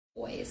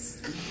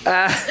Boys.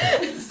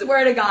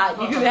 Swear to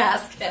God, you can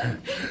ask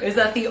him. It was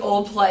at the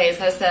old place.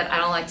 I said, I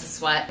don't like to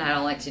sweat and I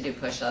don't like to do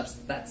push-ups.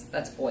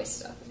 That's boy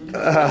stuff.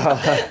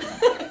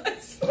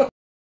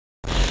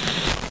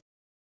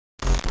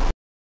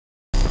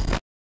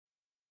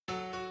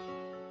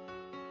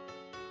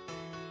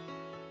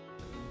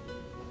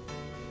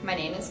 My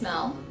name is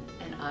Mel,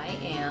 and I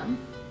am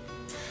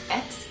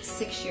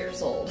X6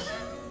 years old.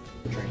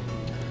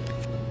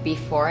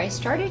 Before I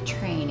started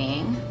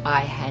training,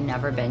 I had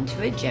never been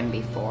to a gym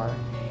before,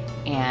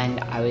 and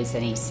I was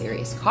in a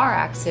serious car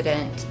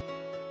accident.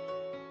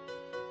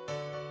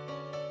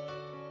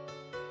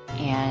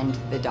 And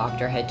the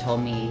doctor had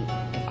told me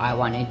if I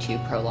wanted to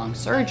prolong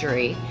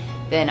surgery,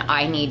 then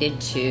I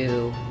needed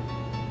to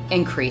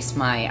increase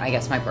my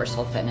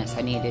personal fitness.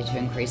 I needed to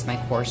increase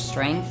my core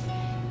strength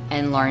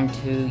and learn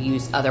to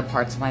use other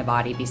parts of my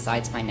body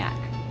besides my neck.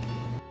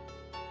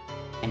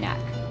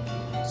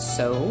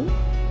 So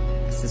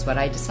this is what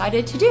I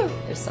decided to do.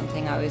 It was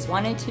something I always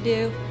wanted to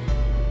do,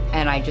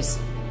 and I just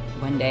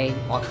one day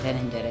walked in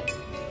and did it.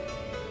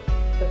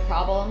 The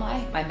problem,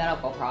 my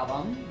medical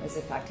problem, was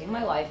affecting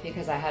my life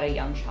because I had a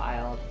young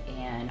child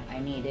and I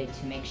needed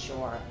to make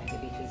sure I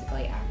could be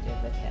physically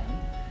active with him.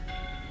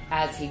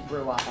 As he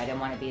grew up, I didn't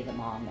want to be the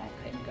mom that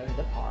couldn't go to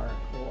the park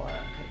or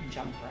couldn't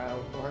jump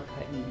rope or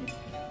couldn't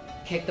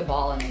kick the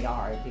ball in the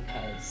yard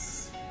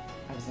because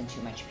I was in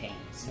too much pain.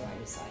 So I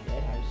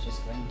decided I was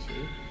just going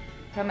to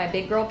put on my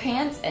big girl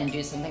pants and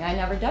do something I'd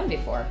never done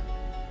before.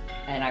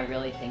 And I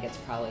really think it's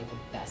probably the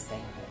best thing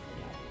I've ever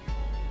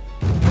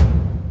done.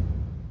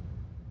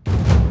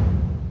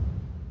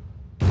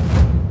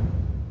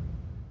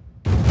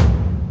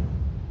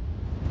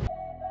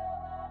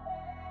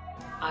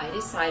 I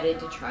decided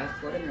to try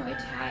Florida Muay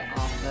Thai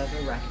off of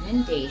a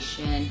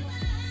recommendation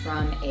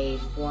from a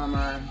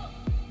former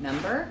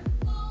member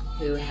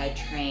who had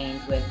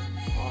trained with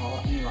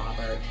Paul and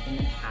Robert in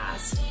the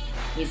past.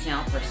 He's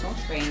now a personal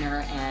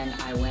trainer, and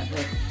I went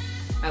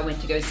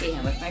to go see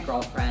him with my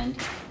girlfriend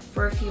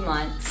for a few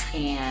months,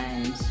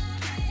 and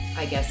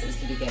I guess it was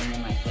the beginning of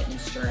my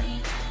fitness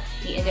journey.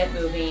 He ended up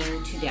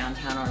moving to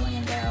downtown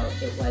Orlando.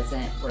 It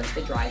wasn't worth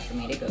the drive for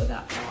me to go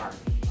that far.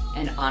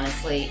 And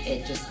honestly,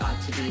 it just got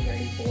to be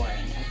very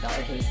boring. I felt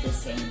like it was the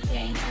same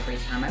thing every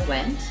time I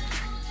went.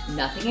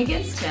 Nothing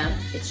against him,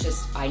 it's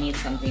just I need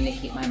something to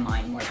keep my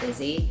mind more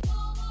busy.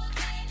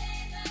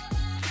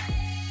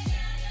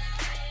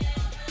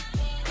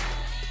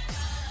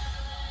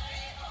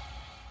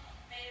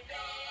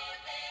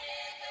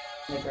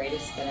 The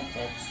greatest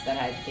benefits that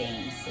I've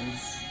gained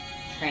since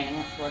training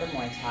at Florida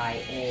Muay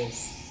Thai is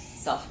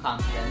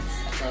self-confidence.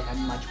 I feel like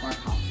I'm much more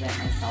confident in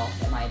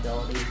myself and my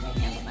ability to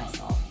handle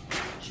myself.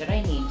 Should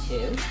I need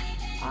to,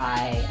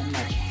 I am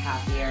much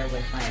happier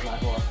with my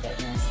level of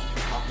fitness and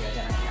healthier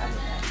than I've ever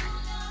been.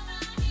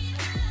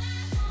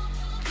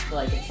 I feel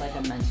like it's like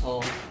a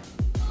mental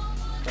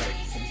break.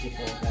 Some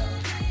people go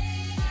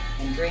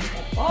and drink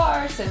at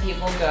bars, some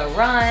people go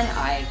run.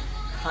 I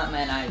come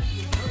and I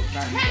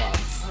run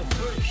clubs.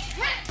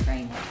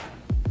 Train.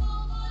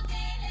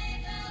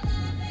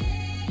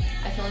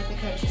 I feel like the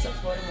coaches at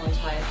Florida Muay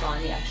Thai have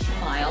gone the extra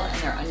mile in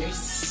their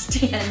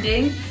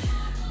understanding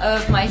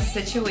of my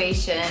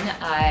situation.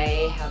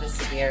 I have a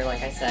severe,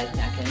 like I said,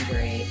 neck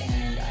injury,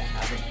 and I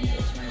have an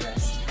injury to my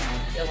wrist. And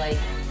I feel like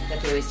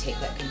that they always take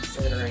that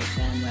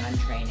consideration when I'm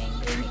training.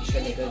 They make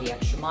sure they go the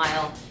extra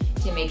mile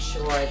to make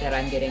sure that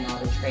I'm getting all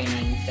the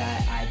training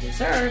that I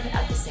deserve,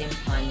 at the same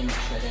time to make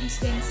sure that I'm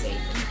staying safe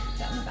and keep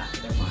that in the back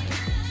of their mind.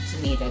 To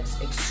me, that's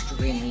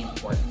extremely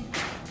important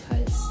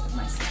because of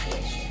my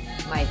situation.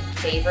 My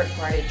favorite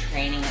part of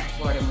training at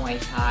Florida Muay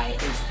Thai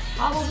is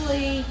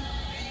probably,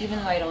 even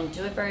though I don't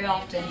do it very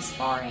often,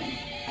 sparring.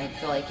 I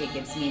feel like it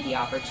gives me the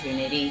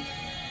opportunity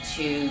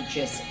to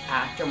just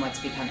act on what's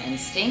become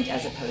instinct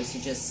as opposed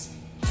to just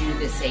do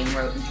the same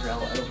rote and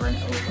drill over and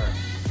over.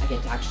 I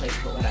get to actually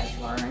put what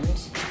I've learned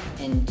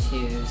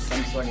into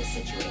some sort of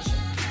situation.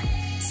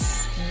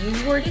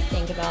 If you were to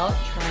think about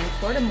trying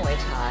Florida Muay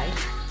Thai,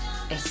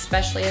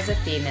 especially as a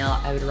female,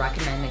 I would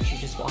recommend that you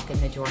just walk in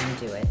the door and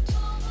do it.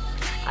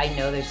 I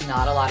know there's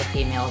not a lot of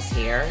females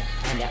here,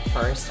 and at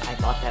first I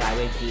thought that I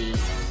would be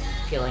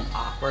feeling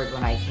awkward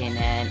when I came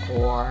in,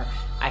 or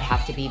I'd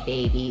have to be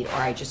babied, or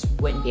I just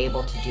wouldn't be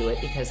able to do it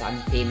because I'm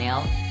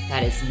female.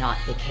 That is not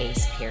the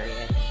case,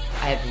 period.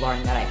 I have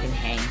learned that I can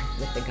hang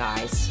with the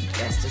guys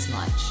just as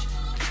much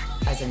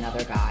as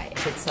another guy.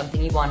 If it's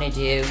something you want to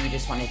do, you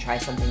just want to try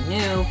something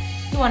new,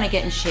 you want to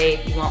get in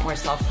shape, you want more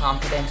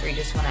self-confidence, or you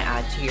just want to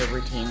add to your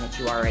routine that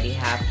you already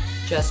have,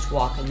 just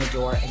walk in the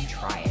door and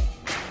try it.